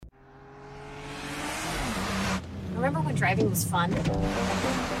Remember when driving was fun?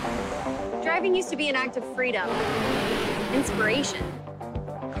 Driving used to be an act of freedom, inspiration.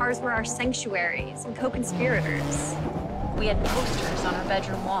 Cars were our sanctuaries and co-conspirators. We had posters on our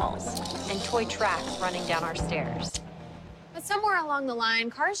bedroom walls and toy tracks running down our stairs. But somewhere along the line,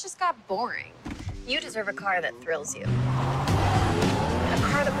 cars just got boring. You deserve a car that thrills you. A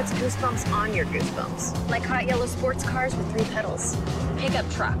car that puts goosebumps on your goosebumps. Like hot yellow sports cars with 3 pedals.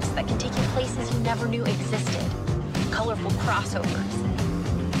 Pickup trucks that can take you places you never knew existed. Colorful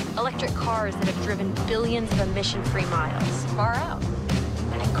crossovers. Electric cars that have driven billions of emission-free miles far out.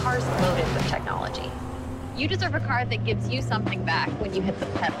 And cars loaded with technology. You deserve a car that gives you something back when you hit the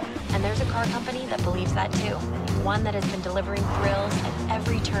pedal. And there's a car company that believes that too. One that has been delivering thrills at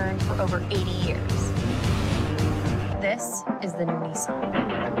every turn for over 80 years. This is the new Nissan.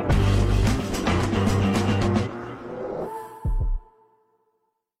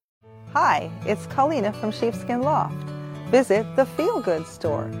 Hi, it's Colina from Sheepskin Loft. Visit the Feel Good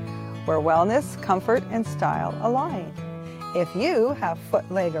store, where wellness, comfort, and style align. If you have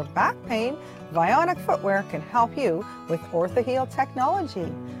foot, leg, or back pain, Vionic Footwear can help you with OrthoHeal technology.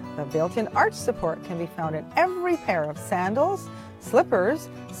 The built-in arch support can be found in every pair of sandals, slippers,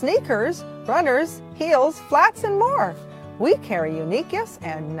 sneakers, runners, heels, flats, and more. We carry unique gifts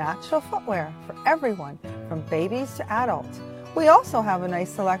and natural footwear for everyone, from babies to adults. We also have a nice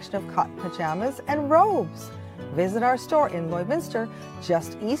selection of cotton pajamas and robes. Visit our store in Lloydminster,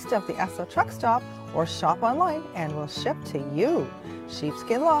 just east of the Esso truck stop, or shop online and we'll ship to you.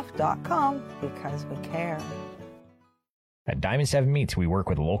 Sheepskinloft.com, because we care. At Diamond 7 Meats, we work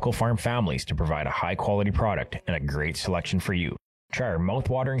with local farm families to provide a high-quality product and a great selection for you. Try our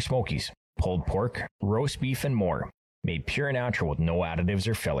mouth-watering smokies, pulled pork, roast beef, and more, made pure and natural with no additives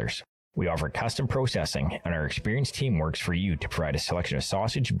or fillers. We offer custom processing, and our experienced team works for you to provide a selection of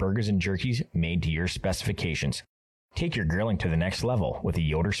sausage, burgers, and jerkies made to your specifications. Take your grilling to the next level with a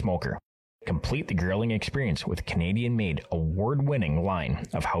Yoder smoker. Complete the grilling experience with a Canadian-made, award-winning line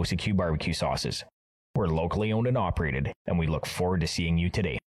of House of Q barbecue sauces. We're locally owned and operated, and we look forward to seeing you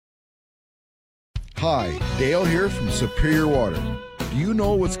today. Hi, Dale here from Superior Water. Do you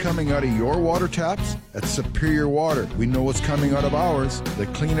know what's coming out of your water taps? At Superior Water, we know what's coming out of ours. The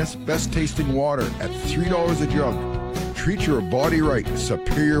cleanest, best-tasting water at $3 a jug. Treat your body right.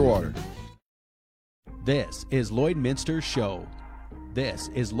 Superior Water. This is Lloydminster Show. This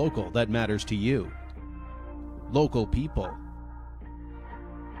is local that matters to you. Local people.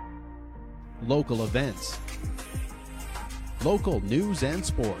 Local events. Local news and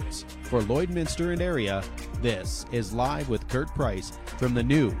sports. For Lloydminster and area, this is Live with Kurt Price from the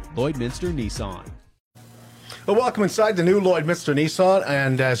new Lloydminster Nissan. Well, welcome inside the new Lloydminster Nissan,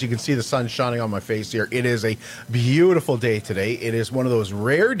 and as you can see the sun shining on my face here, it is a beautiful day today. It is one of those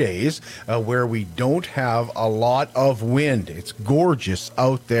rare days where we don't have a lot of wind. It's gorgeous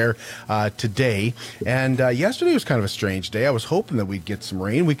out there today, and yesterday was kind of a strange day. I was hoping that we'd get some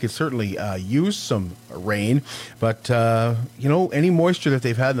rain. We could certainly use some rain, but you know, any moisture that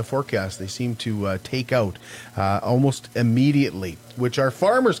they've had in the forecast, they seem to take out almost immediately, which our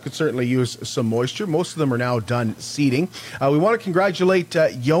farmers could certainly use some moisture. Most of them are now done seeding. We want to congratulate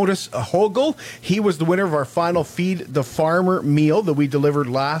Jonas Hogel. He was the winner of our final Feed the Farmer meal that we delivered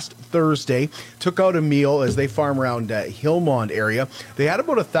last Thursday. Took out a meal as they farm around Hillmond area. They had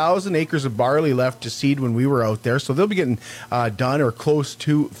about 1,000 acres of barley left to seed when we were out there, so they'll be getting done or close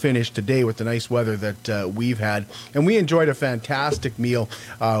to finished today with the nice weather that we've had. And we enjoyed a fantastic meal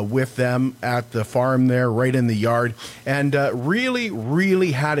with them at the farm there, right in the yard, and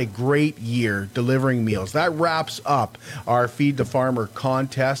really had a great year delivering meals. That wraps up our Feed the Farmer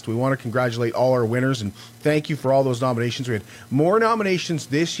contest. We want to congratulate all our winners and thank you for all those nominations. We had more nominations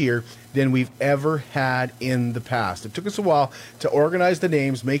this year than we've ever had in the past. It took us a while to organize the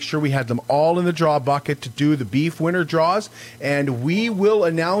names, make sure we had them all in the draw bucket to do the beef winner draws, and we will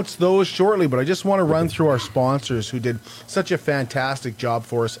announce those shortly. But I just want to run through our sponsors who did such a fantastic job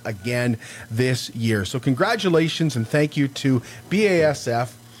for us again this year. So congratulations and thank you to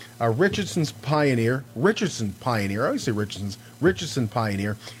BASF, Richardson Pioneer, I always say Richardson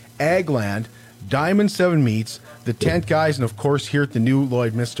Pioneer, Agland, Diamond 7 Meats, the Tent Guys, and of course here at the new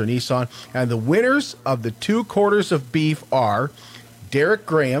Lloydminster Nissan. And the winners of the 2 quarters of beef are Derek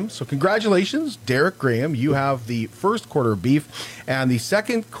Graham. So congratulations, Derek Graham. You have the first quarter of beef, and the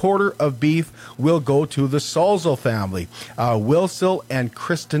second quarter of beef will go to the Salzel family, Wilsil and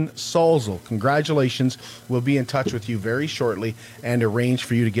Kristen Salzel. Congratulations. We'll be in touch with you very shortly and arrange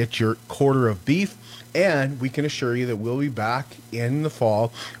for you to get your quarter of beef. And we can assure you that we'll be back in the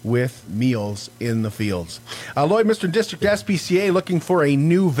fall with meals in the fields. Lloydminster District SPCA looking for a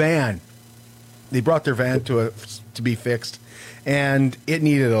new van. They brought their van to be fixed, and it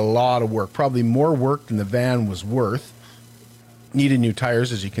needed a lot of work, probably more work than the van was worth. Needed new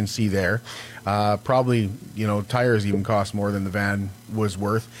tires, as you can see there. Probably, tires even cost more than the van was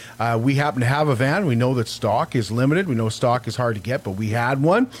worth. We happen to have a van. We know that stock is limited. We know stock is hard to get, but we had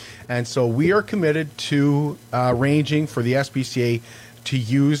one. And so we are committed to arranging for the SPCA to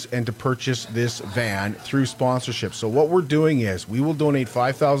use and to purchase this van through sponsorship. So what we're doing is we will donate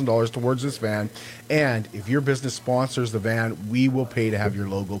 $5,000 towards this van, and if your business sponsors the van, we will pay to have your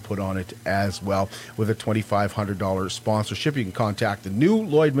logo put on it as well with a $2,500 sponsorship. You can contact the new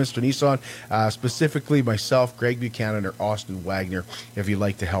Lloydminster Nissan, specifically myself, Greg Buchanan, or Austin Wagner, if you'd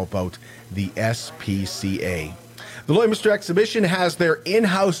like to help out the SPCA. The Lloydminster Exhibition has their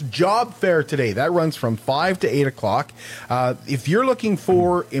in-house job fair today. That runs from 5 to 8 o'clock. If you're looking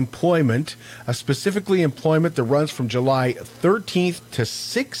for employment, specifically employment that runs from July 13th to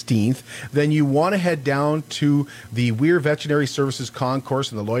 16th, then you want to head down to the Weir Veterinary Services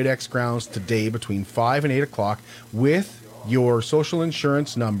Concourse in the Lloydex grounds today between 5 and 8 o'clock with your social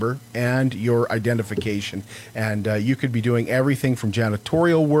insurance number and your identification. And you could be doing everything from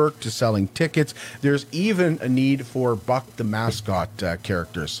janitorial work to selling tickets. There's even a need for Buck the Mascot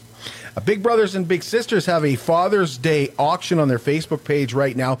characters. Big Brothers and Big Sisters have a Father's Day auction on their Facebook page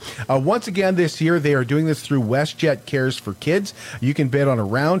right now. Once again this year, they are doing this through WestJet Cares for Kids. You can bid on a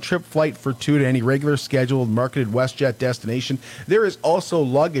round-trip flight for two to any regular scheduled marketed WestJet destination. There is also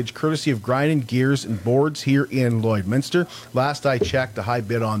luggage courtesy of Grind Gears and Boards here in Lloydminster. Last I checked, the high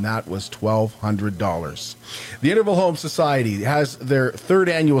bid on that was $1,200. The Interval Home Society has their third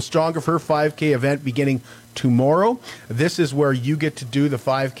annual Stronger for Her 5K event beginning tomorrow. This is where you get to do the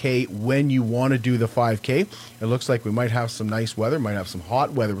 5K when you want to do the 5K. It looks like we might have some nice weather, might have some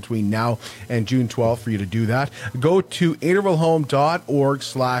hot weather between now and June 12th for you to do that. Go to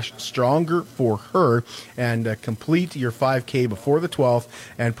intervalhome.org/stronger4her and complete your 5K before the 12th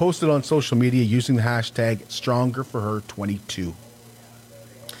and post it on social media using the hashtag StrongerForHer22.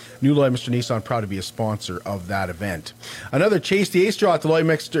 New Lloydminster Nissan, proud to be a sponsor of that event. Another Chase the Ace draw at the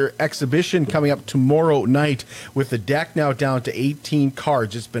Lloydminster exhibition coming up tomorrow night with the deck now down to 18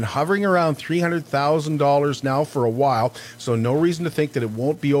 cards. It's been hovering around $300,000 now for a while, so no reason to think that it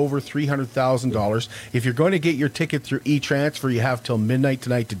won't be over $300,000. If you're going to get your ticket through e-transfer, you have till midnight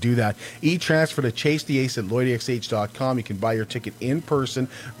tonight to do that. E-transfer to Chase the Ace at LloydXH.com. You can buy your ticket in person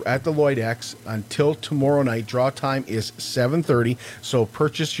at the Lloyd-X until tomorrow night. Draw time is 7:30, so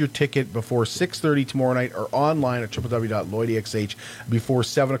purchase your ticket before 6:30 tomorrow night or online at www.lloydxh before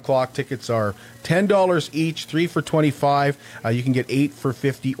 7 o'clock. Tickets are $10 each, 3 for $25. You can get 8 for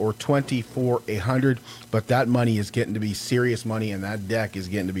 $50 or 20 for $100, but that money is getting to be serious money, and that deck is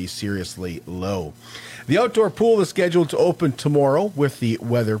getting to be seriously low. The outdoor pool is scheduled to open tomorrow with the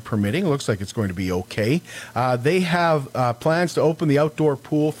weather permitting. Looks like it's going to be okay. They have plans to open the outdoor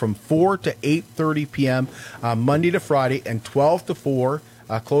pool from 4 to 8:30 p.m. Monday to Friday and 12 to 4.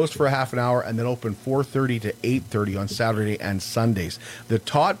 Closed for a half an hour and then open 4:30 to 8:30 on Saturday and Sundays. The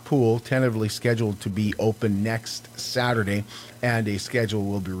Tot Pool tentatively scheduled to be open next Saturday, and a schedule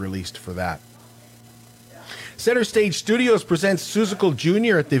will be released for that. Center Stage Studios presents Seussical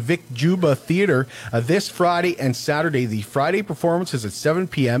Jr. at the Vic Juba Theatre this Friday and Saturday. The Friday performance is at 7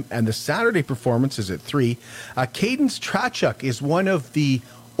 p.m. and the Saturday performance is at 3. Cadence Trachuk is one of the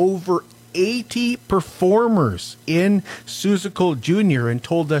over 80 performers in Seussical Jr. and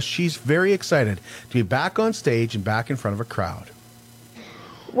told us she's very excited to be back on stage and back in front of a crowd.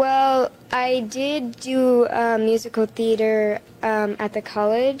 Well, I did do musical theater at the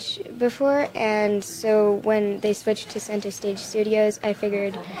college before, and so when they switched to Center Stage Studios, I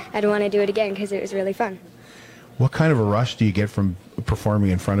figured I'd want to do it again because it was really fun. What kind of a rush do you get from performing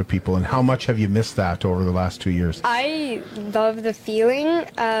in front of people, and how much have you missed that over the last 2 years? I love the feeling.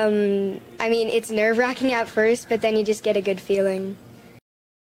 I mean, it's nerve-wracking at first, but then you just get a good feeling.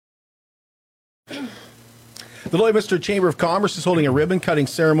 The Lloydminster Chamber of Commerce is holding a ribbon-cutting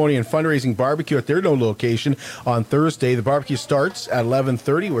ceremony and fundraising barbecue at their new location on Thursday. The barbecue starts at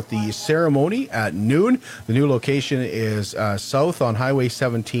 11:30 with the ceremony at noon. The new location is south on Highway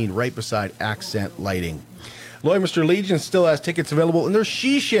 17, right beside Accent Lighting. Lloydminster Legion still has tickets available in their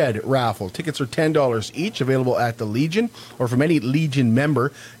She Shed raffle. Tickets are $10 each, available at the Legion or from any Legion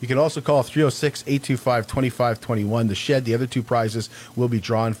member. You can also call 306-825-2521. The Shed, the other two prizes, will be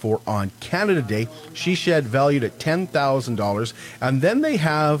drawn for on Canada Day. She Shed valued at $10,000. And then they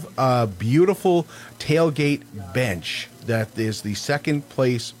have a beautiful tailgate bench. That is the second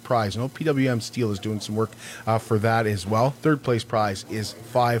place prize. I know PWM Steel is doing some work for that as well. Third place prize is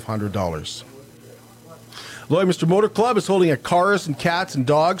 $500. Lloydminster Motor Club is holding a Cars and Cats and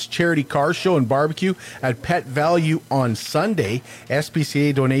Dogs charity car show and barbecue at Pet Value on Sunday.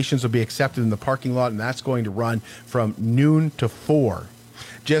 SPCA donations will be accepted in the parking lot, and that's going to run from noon to 4.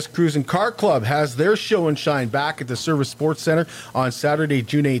 Just Cruisin' Car Club has their show and shine back at the Service Sports Center on Saturday,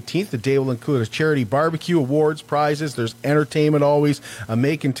 June 18th. The day will include a charity barbecue, awards, prizes. There's entertainment always, a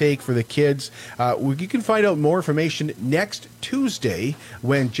make and take for the kids. You can find out more information next Tuesday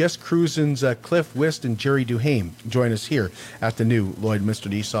when Just Cruisin's Cliff Wist and Jerry Duhame join us here at the new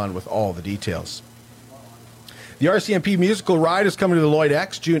Lloydminster Nissan with all the details. The RCMP musical ride is coming to the Lloyd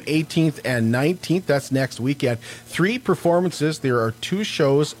X June 18th and 19th. That's next weekend. 3 performances. There are 2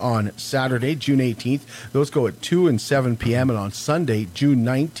 shows on Saturday, June 18th. Those go at 2 and 7 p.m. and on Sunday, June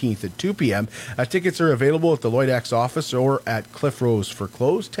 19th at 2 p.m. Tickets are available at the Lloyd X office or at Cliff Rose for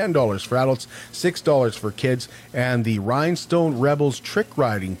clothes. $10 for adults, $6 for kids. And the Rhinestone Rebels trick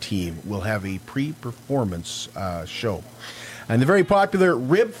riding team will have a pre-performance show. And the very popular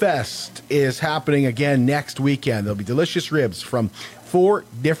Rib Fest is happening again next weekend. There'll be delicious ribs from 4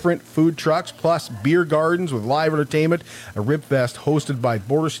 different food trucks, plus beer gardens with live entertainment. A Rib Fest hosted by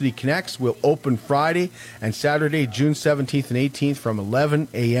Border City Connects will open Friday and Saturday, June 17th and 18th from 11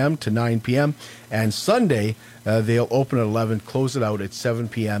 a.m. to 9 p.m. And Sunday, they'll open at 11, close it out at 7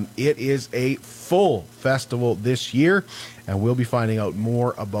 p.m. It is a full festival this year, and we'll be finding out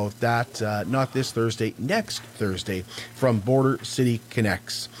more about that, not this Thursday, next Thursday, from Border City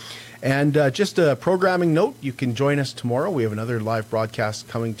Connects. And just a programming note, you can join us tomorrow. We have another live broadcast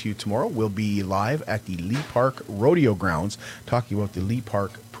coming to you tomorrow. We'll be live at the Lee Park Rodeo Grounds talking about the Lee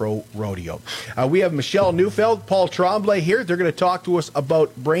Park Pro Rodeo. We have Michelle Neufeld, Paul Tremblay here. They're going to talk to us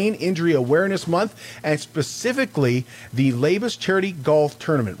about Brain Injury Awareness Month and specifically the Labus Charity Golf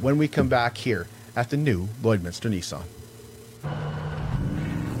Tournament when we come back here at the new Lloydminster Nissan.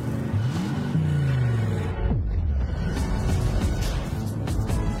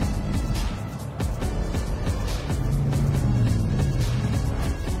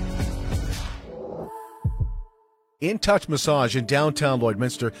 In Touch Massage in downtown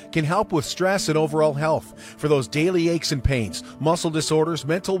Lloydminster can help with stress and overall health. For those daily aches and pains, muscle disorders,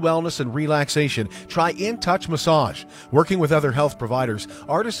 mental wellness, and relaxation, try In Touch Massage. Working with other health providers,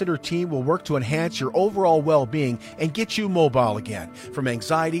 Artis and her team will work to enhance your overall well-being and get you mobile again. From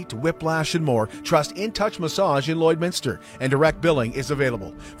anxiety to whiplash and more, trust In Touch Massage in Lloydminster, and direct billing is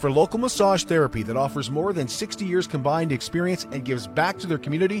available. For local massage therapy that offers more than 60 years combined experience and gives back to their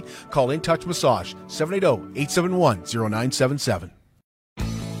community, call In Touch Massage, 780-871-0977.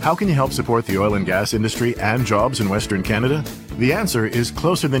 How can you help support the oil and gas industry and jobs in Western Canada? The answer is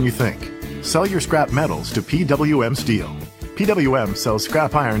closer than you think. Sell your scrap metals to PWM Steel. PWM sells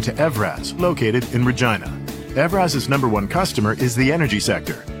scrap iron to Evraz, located in Regina. Evraz's #1 customer is the energy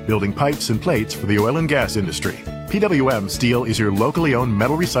sector, building pipes and plates for the oil and gas industry. PWM Steel is your locally owned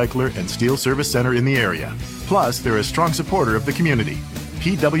metal recycler and steel service center in the area. Plus, they're a strong supporter of the community.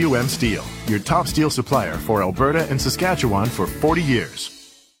 PWM Steel, your top steel supplier for Alberta and Saskatchewan for 40 years.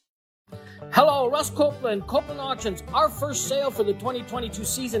 Hello, Russ Copeland, Copeland Auctions. Our first sale for the 2022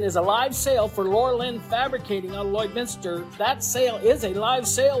 season is a live sale for Laura Lynn Fabricating on Lloydminster. That sale is a live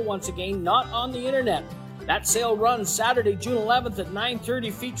sale once again, not on the internet. That sale runs Saturday, June 11th at 9:30,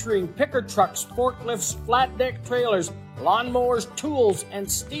 featuring picker trucks, forklifts, flat deck trailers, lawnmowers, tools,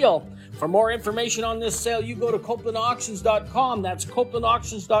 and steel. For more information on this sale, you go to CopelandAuctions.com. That's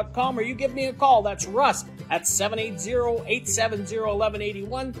CopelandAuctions.com, or you give me a call. That's Russ at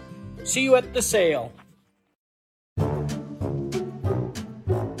 780-870-1181. See you at the sale.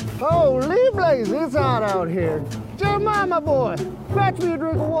 Holy blazes, it's hot out here. Jeremiah, my boy, fetch me a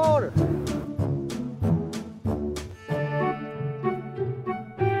drink of water.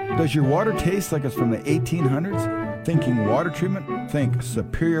 Does your water taste like it's from the 1800s? Thinking water treatment? Think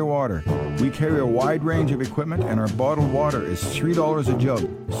Superior Water. We carry a wide range of equipment and our bottled water is $3 a jug.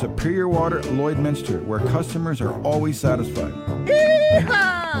 Superior Water, Lloydminster, where customers are always satisfied.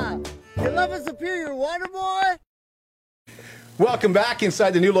 Yeehaw! You love a Superior Water, boy? Welcome back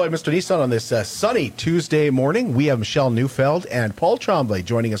inside the new Lloydminster Nissan on this sunny Tuesday morning. We have Michelle Neufeld and Paul Tremblay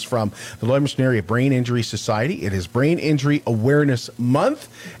joining us from the Lloydminster Area Brain Injury Society. It is Brain Injury Awareness Month,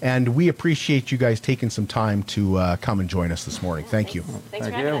 and we appreciate you guys taking some time to come and join us this morning. Thank you. Thanks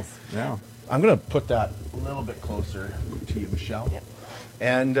for having us. Yeah. I'm going to put that a little bit closer to you, Michelle. Yep.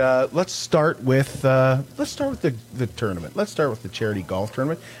 And let's start with the tournament. Let's start with the charity golf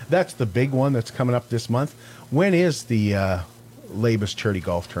tournament. That's the big one that's coming up this month. When is the Labus Charity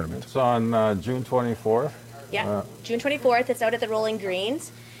Golf Tournament? It's on June 24th. Yeah, June 24th. It's out at the Rolling Greens.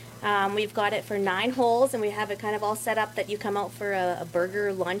 We've got it for 9 holes, and we have it kind of all set up that you come out for a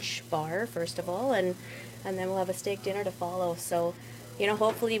burger lunch bar, first of all, and and then we'll have a steak dinner to follow. So, you know,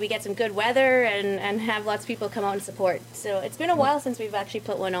 hopefully we get some good weather and have lots of people come out and support. So it's been a while since we've actually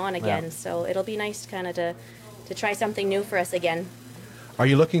put one on again, so it'll be nice kind of to try something new for us again. Are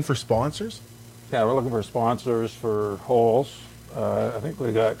you looking for sponsors? Yeah, we're looking for sponsors for holes. I think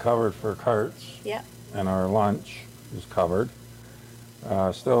we got covered for carts. Yeah. And our lunch is covered.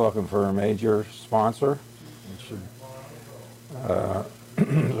 Still looking for a major sponsor. So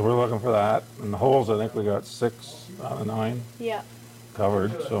we're looking for that. And the holes, I think we got 6 out of 9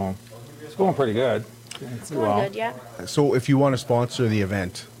 covered. So it's going pretty good. It's going good, yeah. So if you want to sponsor the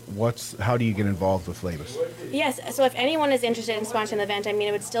event, how do you get involved with Labus? Yes, so if anyone is interested in sponsoring the event, I mean,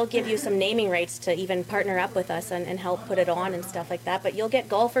 it would still give you some naming rights to even partner up with us and help put it on and stuff like that. But you'll get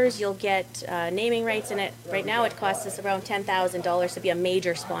golfers, you'll get naming rights in it. Right now it costs us around $10,000 to be a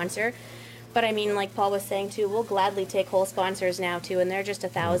major sponsor. But I mean, like Paul was saying too, we'll gladly take whole sponsors now too, and they're just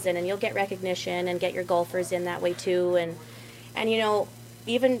 $1,000, and you'll get recognition and get your golfers in that way too. And you know,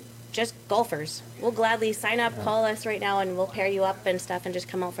 even just golfers, we'll gladly sign up, call us right now, and we'll pair you up and stuff and just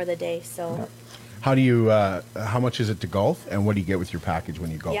come out for the day. So. How do you? How much is it to golf, and what do you get with your package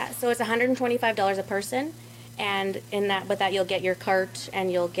when you golf? Yeah, so it's $125 a person, and with that you'll get your cart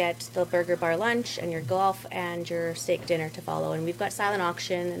and you'll get the burger bar lunch and your golf and your steak dinner to follow. And we've got silent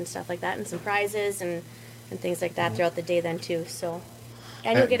auction and stuff like that, and some prizes and things like that throughout the day then too. So,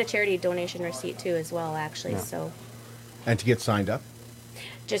 and you'll get a charity donation receipt too as well, actually. So. And to get signed up?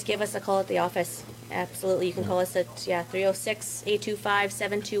 Just give us a call at the office. Absolutely. You can call us at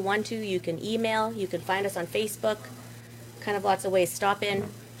 306-825-7212. You can email. You can find us on Facebook. Kind of lots of ways. Stop in.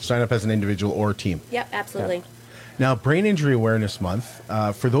 Sign up as an individual or team. Yep, absolutely. Yeah. Now, Brain Injury Awareness Month.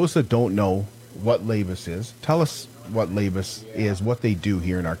 For those that don't know what Labus is, tell us what Labus is, what they do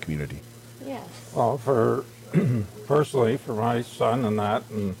here in our community. Yes. Well, personally, for my son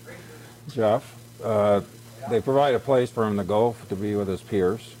and Jeff, they provide a place for him to go to be with his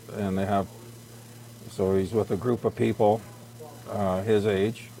peers, and so he's with a group of people his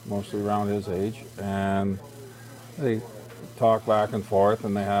age, mostly around his age, and they talk back and forth,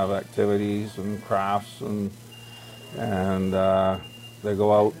 and they have activities and crafts, and they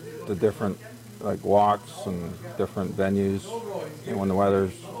go out to different walks and different venues when the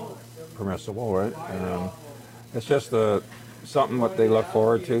weather's permissible, right? And it's just something what they look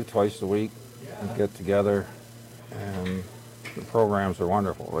forward to twice a week. And get together, and the programs are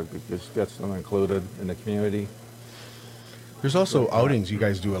wonderful. It just gets them included in the community. There's also outings. You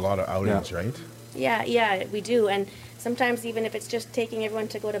guys do a lot of outings, right? Yeah, we do. And sometimes even if it's just taking everyone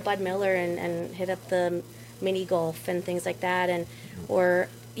to go to Bud Miller and hit up the mini golf and things like that, or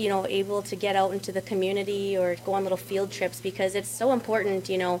you know, able to get out into the community or go on little field trips, because it's so important.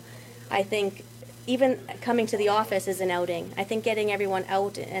 You know, I think. Even coming to the office is an outing. I think getting everyone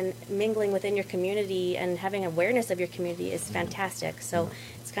out and mingling within your community and having awareness of your community is fantastic. So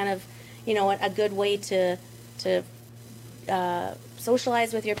it's kind of, you know, a good way to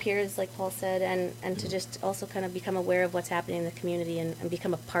socialize with your peers, like Paul said, and to just also kind of become aware of what's happening in the community and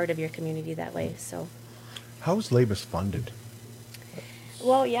become a part of your community that way. So, how is Labus funded?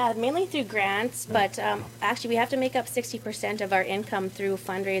 Well, yeah, mainly through grants, but actually we have to make up 60% of our income through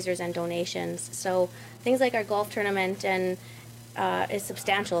fundraisers and donations. So things like our golf tournament is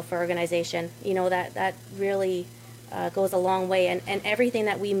substantial for organization. You know, that really goes a long way. And everything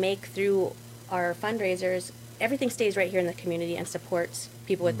that we make through our fundraisers, everything stays right here in the community and supports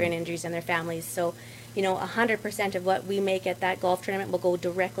people with brain injuries and their families. So, you know, 100% of what we make at that golf tournament will go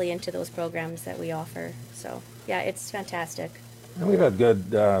directly into those programs that we offer. So, yeah, it's fantastic. And we've had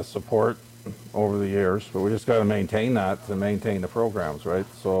good support over the years, but we just got to maintain that to maintain the programs, right?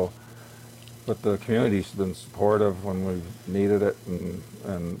 So, but the community's been supportive when we've needed it, and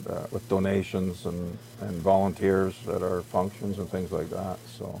with donations and volunteers at our functions and things like that.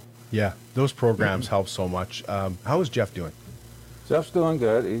 So, yeah, those programs help so much. How is Jeff doing? Jeff's doing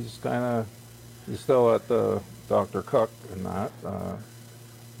good. He's still at the Dr. Cook and that.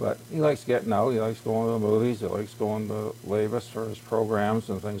 But he likes getting out. He likes going to the movies. He likes going to Labus for his programs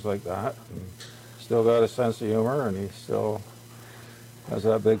and things like that. And still got a sense of humor, and he still has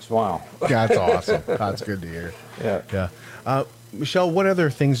that big smile. That's awesome. That's good to hear. Yeah. Michelle, what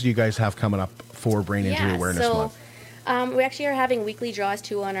other things do you guys have coming up for Brain Injury Awareness Month? We actually are having weekly draws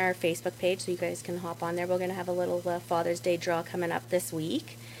too on our Facebook page, so you guys can hop on there. We're going to have a little Father's Day draw coming up this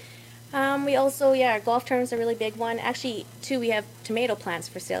week. We also, our golf tournament's a really big one. Actually, too, we have tomato plants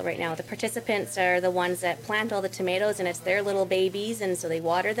for sale right now. The participants are the ones that plant all the tomatoes, and it's their little babies, and so they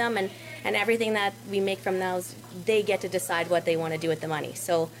water them, and everything that we make from those, they get to decide what they want to do with the money.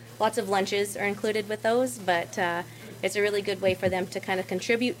 So lots of lunches are included with those, but it's a really good way for them to kind of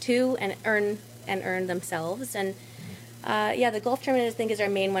contribute to and earn and earn themselves. And the golf tournament I think is our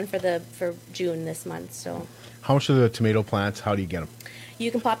main one for June this month. So How much are the tomato plants? How do you get them?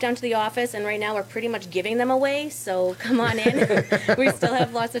 you can pop down to the office, and right now we're pretty much giving them away, so come on in. We still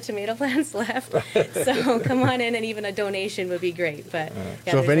have lots of tomato plants left, so come on in, and even a donation would be great. But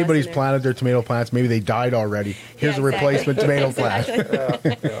so if anybody's planted their tomato plants, maybe they died already, here's a replacement tomato plant.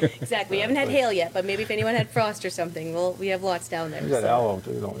 Exactly. We haven't had hail yet, but maybe if anyone had frost or something, we have lots down there. You got aloe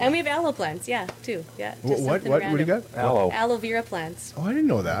too, don't you? And we have aloe plants, too. Yeah. just What something do random. you got? Aloe. Aloe vera plants. Oh, I didn't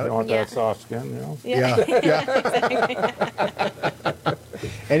know that. You want Yeah. that soft skin, you know?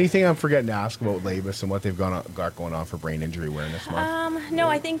 Anything I'm forgetting to ask about Labus and what they've got going on for Brain Injury Awareness Month? No,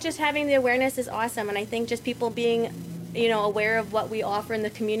 I think just having the awareness is awesome, and I think just people being, aware of what we offer in the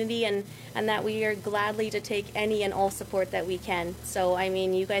community, and that we are gladly to take any and all support that we can. So, I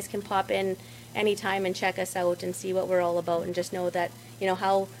mean, you guys can pop in anytime and check us out and see what we're all about, and just know that,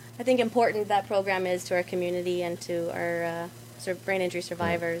 how I think important that program is to our community and to our sort of brain injury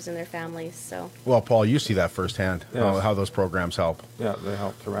survivors and their families. So. Well, Paul, you see that firsthand, Yes. how those programs help. Yeah, they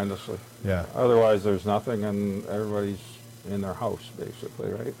help tremendously. Yeah. Otherwise, there's nothing, and everybody's in their house,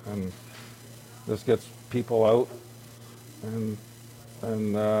 basically, right? And this gets people out and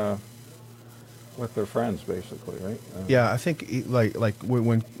with their friends, basically, right? Yeah, I think like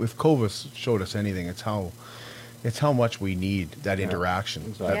when if COVID showed us anything, it's how much we need that interaction,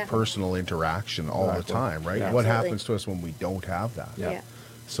 exactly. that Yeah. personal interaction all the Exactly. time, right? Yeah. What Absolutely. happens to us when we don't have that? Yeah.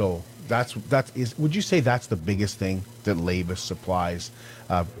 So would you say that's the biggest thing that Labus supplies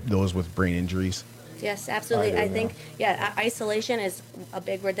those with brain injuries? Yes, absolutely. I I do, think, isolation is a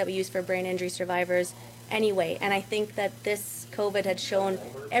big word that we use for brain injury survivors anyway. And I think that this COVID had shown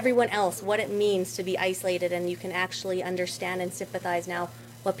everyone else what it means to be isolated, and you can actually understand and sympathize now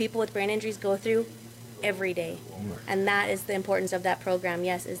what people with brain injuries go through every day. And that is the importance of that program,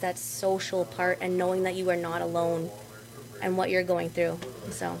 yes, is that social part and knowing that you are not alone and what you're going through.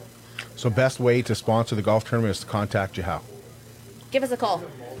 So best way to sponsor the golf tournament is to contact you how? give us a call.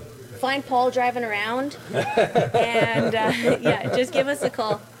 Find Paul driving around, and just give us a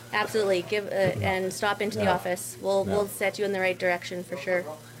call. Absolutely, and stop into the office. We'll set you in the right direction for sure.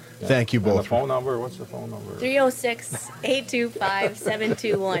 Thank you And both. the phone number, what's the phone number?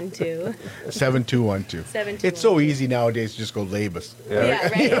 306-825-7212. 7212. 7212. It's so easy nowadays to just go Labus. Yeah,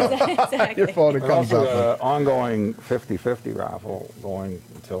 right. Exactly. Your phone it And comes also up. the ongoing 50-50 raffle going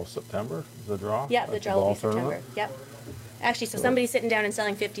until September, is the draw? Yeah, the At draw will be ball September. tournament? Yep. Actually, so somebody's sitting down and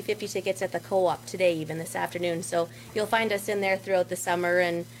selling 50-50 tickets at the co-op today, even this afternoon. So you'll find us in there throughout the summer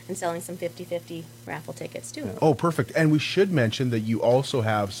and selling some 50-50 raffle tickets too. Oh, perfect. And we should mention that you also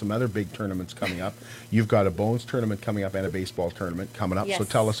have some other big tournaments coming up. You've got a Bones tournament coming up and a baseball tournament coming up. So Yes.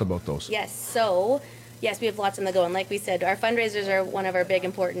 tell us about those. Yes. So, yes, we have lots on the go. And like we said, our fundraisers are one of our big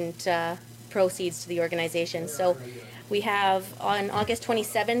important proceeds to the organization. So we have on August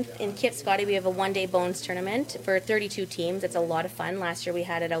 27th in Kit Scotty, we have a one-day Bones tournament for 32 teams. It's a lot of fun. Last year we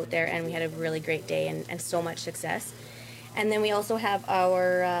had it out there and we had a really great day and so much success. And then we also have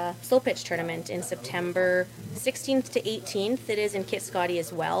our slow pitch tournament in September 16th to 18th. It is in Kit Scotty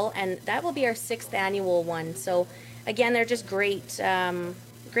as well. And that will be our 6th annual one. So again, they're just great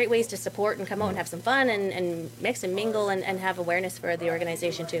ways to support and come out and have some fun and mix and mingle and have awareness for the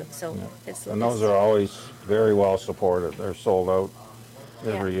organization too. So And those are always very well supported. They're sold out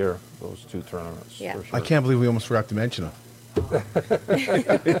every year, those two tournaments. Yeah. For sure. I can't believe we almost forgot to mention them.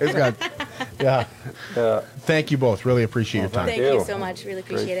 It's got, yeah. Thank you both. Really appreciate your time. Thank you so much. Really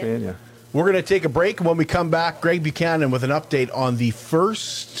appreciate it. Seeing you. We're going to take a break. When we come back, Greg Buchanan with an update on the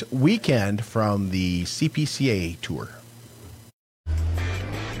first weekend from the CPCA Tour.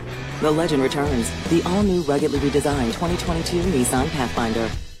 The legend returns. The all-new ruggedly redesigned 2022 Nissan Pathfinder.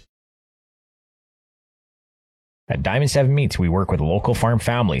 At Diamond 7 Meats, we work with local farm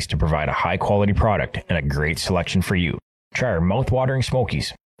families to provide a high-quality product and a great selection for you. Try our mouth-watering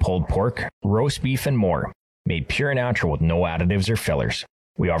smokies, pulled pork, roast beef, and more, made pure and natural with no additives or fillers.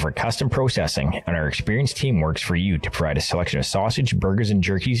 We offer custom processing, and our experienced team works for you to provide a selection of sausage, burgers, and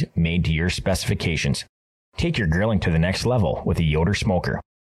jerkies made to your specifications. Take your grilling to the next level with a Yoder smoker.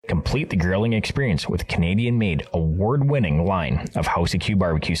 Complete the grilling experience with Canadian-made, award-winning line of House of Q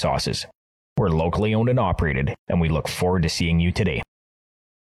barbecue sauces. We're locally owned and operated, and we look forward to seeing you today.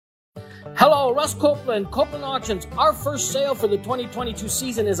 Hello, Russ Copeland, Copeland Auctions. Our first sale for the 2022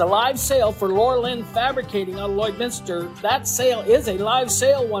 season is a live sale for Laura Lynn Fabricating on Lloydminster. That sale is a live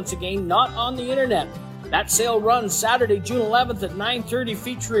sale once again, not on the internet. That sale runs Saturday, June 11th at 9:30,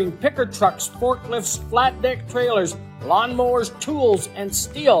 featuring picker trucks, forklifts, flat deck trailers, lawnmowers, tools, and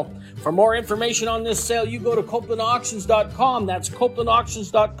steel. For more information on this sale, you go to CopelandAuctions.com. That's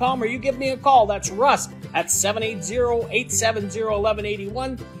CopelandAuctions.com, or you give me a call. That's Russ at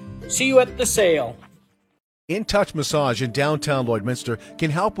 780-870-1181. See you at the sale. In Touch Massage in downtown Lloydminster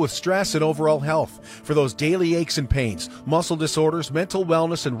can help with stress and overall health. For those daily aches and pains, muscle disorders, mental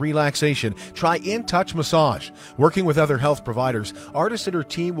wellness, and relaxation, try In Touch Massage. Working with other health providers, Artis and her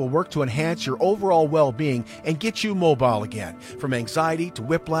team will work to enhance your overall well-being and get you mobile again. From anxiety to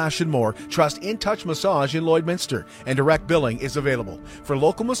whiplash and more, trust In Touch Massage in Lloydminster, and direct billing is available. For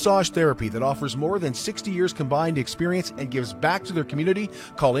local massage therapy that offers more than 60 years combined experience and gives back to their community,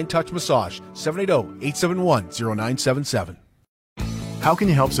 call In Touch Massage, 780-871-0977. How can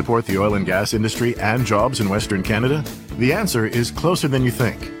you help support the oil and gas industry and jobs in Western Canada? The answer is closer than you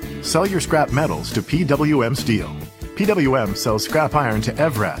think. Sell your scrap metals to PWM Steel. PWM sells scrap iron to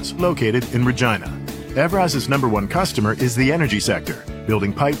Evraz, located in Regina. Evraz's #1 customer is the energy sector,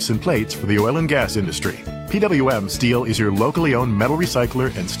 building pipes and plates for the oil and gas industry. PWM Steel is your locally owned metal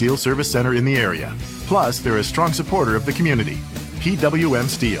recycler and steel service center in the area. Plus, they're a strong supporter of the community. PWM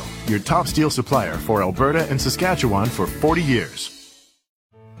Steel, your top steel supplier for Alberta and Saskatchewan for 40 years.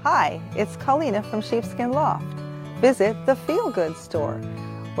 Hi, it's Colina from Sheepskin Loft. Visit the Feel Good store,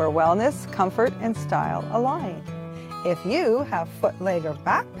 where wellness, comfort, and style align. If you have foot, leg, or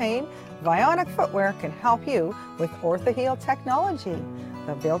back pain, Vionic Footwear can help you with OrthoHeal technology.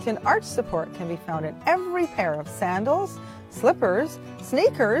 The built-in arch support can be found in every pair of sandals, slippers,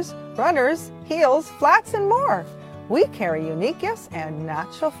 sneakers, runners, heels, flats, and more. We carry unique gifts and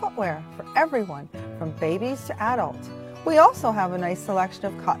natural footwear for everyone, from babies to adults. We also have a nice selection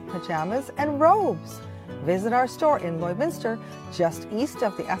of cotton pajamas and robes. Visit our store in Lloydminster, just east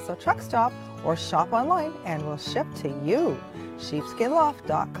of the Esso truck stop, or shop online and we'll ship to you.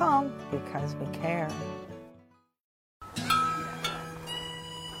 Sheepskinloft.com, because we care.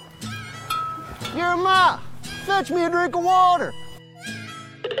 Jeremiah, fetch me a drink of water.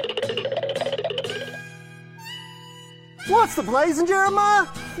 What's the blazing, Jeremiah?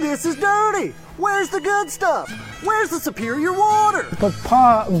 This is dirty. Where's the good stuff? Where's the superior water? But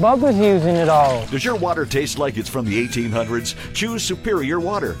Pa, Bubba's using it all. Does your water taste like it's from the 1800s? Choose Superior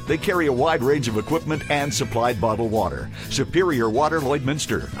Water. They carry a wide range of equipment and supply bottled water. Superior Water,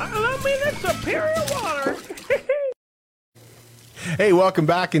 Lloydminster. I mean, it's Superior Water. Hey, welcome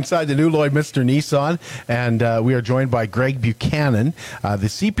back inside the new Lloydminster Nissan, and we are joined by Greg Buchanan. The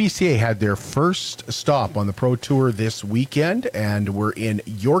CPCA had their first stop on the Pro Tour this weekend, and we're in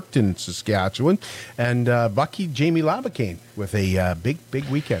Yorkton, Saskatchewan, and Bucky Jamie Labacane with a big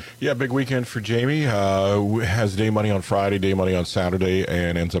weekend. Yeah, big weekend for Jamie. Has day money on Friday, day money on Saturday,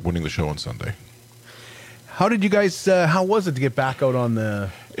 and ends up winning the show on Sunday. How did you guys? How was it to get back out on the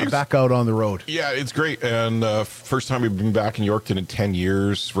road? Yeah, it's great. And first time we've been back in Yorkton in 10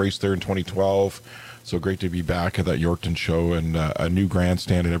 years. Raced there in 2012. So great to be back at that Yorkton show, and a new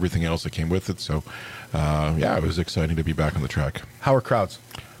grandstand and everything else that came with it. So yeah, it was exciting to be back on the track. How are crowds?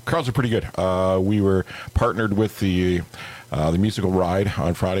 Crowds are pretty good. We were partnered with the musical ride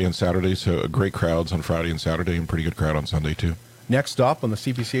on Friday and Saturday. So great crowds on Friday and Saturday, and pretty good crowd on Sunday too. Next stop on the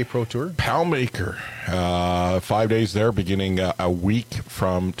CPCA Pro Tour? Palmaker. 5 days there, beginning a week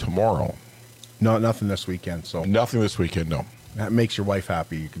from tomorrow. No, nothing this weekend. So nothing this weekend, no. That makes your wife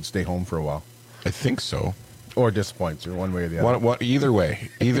happy. You can stay home for a while. I think so. Or disappoints her, one way or the other. Either way.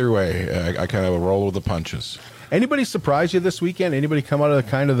 I kind of roll with the punches. Anybody surprise you this weekend? Anybody come out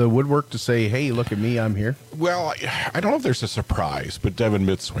of the woodwork to say, hey, look at me, I'm here? Well, I don't know if there's a surprise, but Devin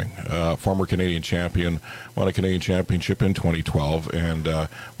Mitswing, former Canadian champion, won a Canadian championship in 2012 and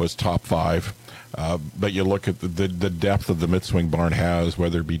was top 5. But you look at the depth of the Mitswing barn has,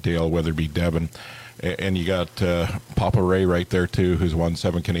 whether it be Dale, whether it be Devin, and you got Papa Ray right there too, who's won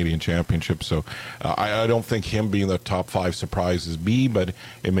 7 Canadian championships. So I don't think him being the top 5 surprises me, but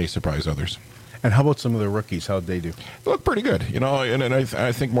it may surprise others. And how about some of the rookies? How'd they do? They look pretty good, and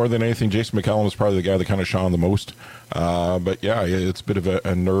I think more than anything, Jason McCallum is probably the guy that kind of shone the most. But yeah, it's a bit of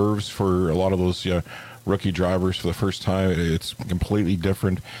a nerves for a lot of those rookie drivers for the first time. It's completely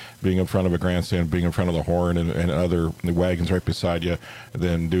different being in front of a grandstand, being in front of the horn and other wagons right beside you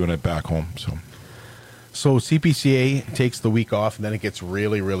than doing it back home. So CPCA takes the week off, and then it gets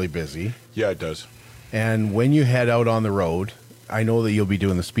really, really busy. Yeah, it does. And when you head out on the road, I know that you'll be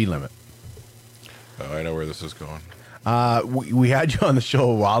doing the speed limit. I know where this is going. We had you on the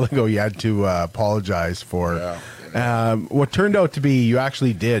show a while ago. You had to apologize for what turned out to be, you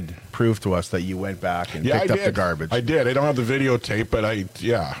actually did prove to us that you went back and picked up the garbage. I did. I don't have the videotape, but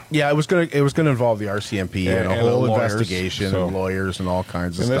it was gonna involve the RCMP and a whole investigation and lawyers and all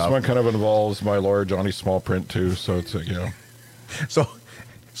kinds of stuff. And this one kind of involves my lawyer Johnny Smallprint too. So it's So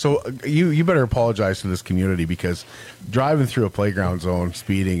So you better apologize to this community because driving through a playground zone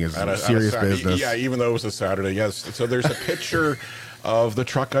speeding is serious business. Yeah, even though it was a Saturday, yes. So there's a picture of the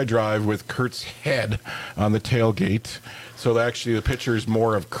truck I drive with Kurt's head on the tailgate. So actually the picture is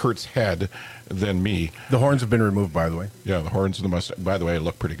more of Kurt's head than me. The horns have been removed, by the way. Yeah, the horns and the mustache. By the way, it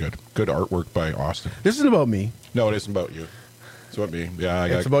look pretty good. Good artwork by Austin. This isn't about me. No, it isn't about you. It's about me. Yeah,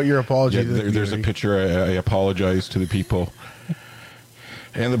 it's about your apology. Yeah, to the there's a picture. I apologize to the people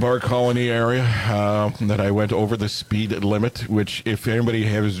in the Bar Colony area that I went over the speed limit, which if anybody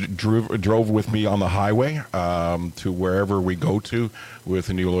has drove with me on the highway to wherever we go to with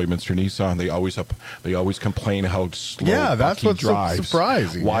the new Lloydminster Nissan, they always complain how slow that's Bucky what's drives. so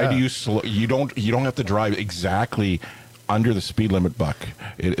surprising. Why do you slow? You don't have to drive exactly under the speed limit, Buck.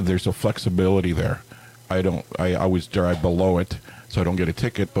 There's a flexibility there. I always drive below it so I don't get a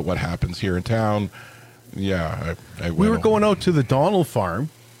ticket, but what happens here in town, we were going out to the Donald farm,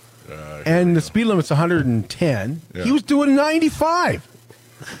 and the speed limit's 110. Yeah. He was doing 95.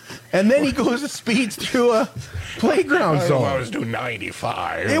 And then he goes and speeds through a playground zone. I was doing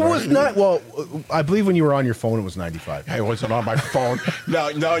 95. It was not, well, I believe when you were on your phone, it was 95. I wasn't on my phone.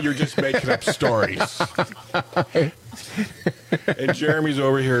 No, you're just making up stories. And Jeremy's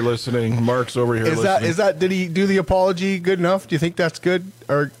over here listening. Mark's over here listening. Did he do the apology good enough? Do you think that's good?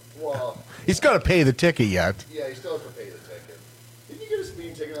 Or he's got to pay the ticket yet. Yeah, he still has to pay the ticket. Didn't you get a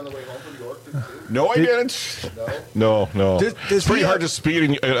speeding ticket on the way home from Yorkton, too? No, I didn't. No? No. It's pretty hard to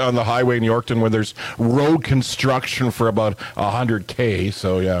speed on the highway in Yorkton when there's road construction for about 100K,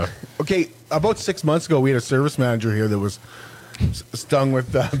 so yeah. Okay, about 6 months ago, we had a service manager here that was stung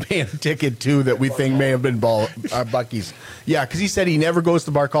with paying a ticket, too, that we think may have been Bucky's. Yeah, because he said he never goes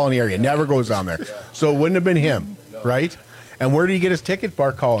to the Bar Colony area, never goes down there. So it wouldn't have been him, right? And where did he get his ticket?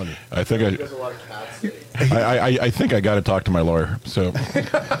 Bar Colony. I think I think I got to talk to my lawyer. So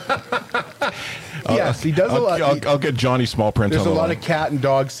yes, he does a lot. I'll get Johnny Smallprint. There's a lot of cat and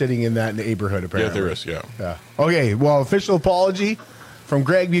dog sitting in that neighborhood. Apparently, yeah, there is. Yeah. Okay. Well, official apology from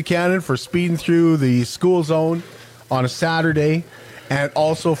Greg Buchanan for speeding through the school zone on a Saturday, and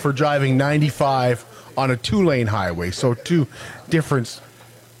also for driving 95 on a 2-lane highway. So 2 different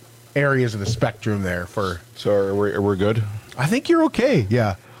areas of the spectrum there. So are we good? I think you're okay.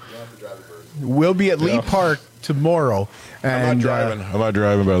 Yeah. We'll be at Lee Park tomorrow. And, I'm not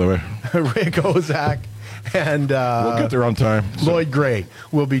driving, by the way. Rick Ozak and we'll get there on time. Lloyd Gray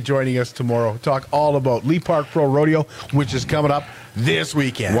will be joining us tomorrow. Talk all about Lee Park Pro Rodeo, which is coming up this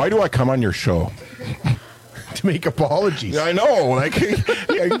weekend. Why do I come on your show? To make apologies. Yeah, I know.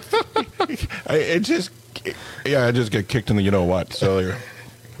 I just get kicked in the you know what. So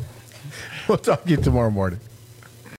we'll talk to you tomorrow morning.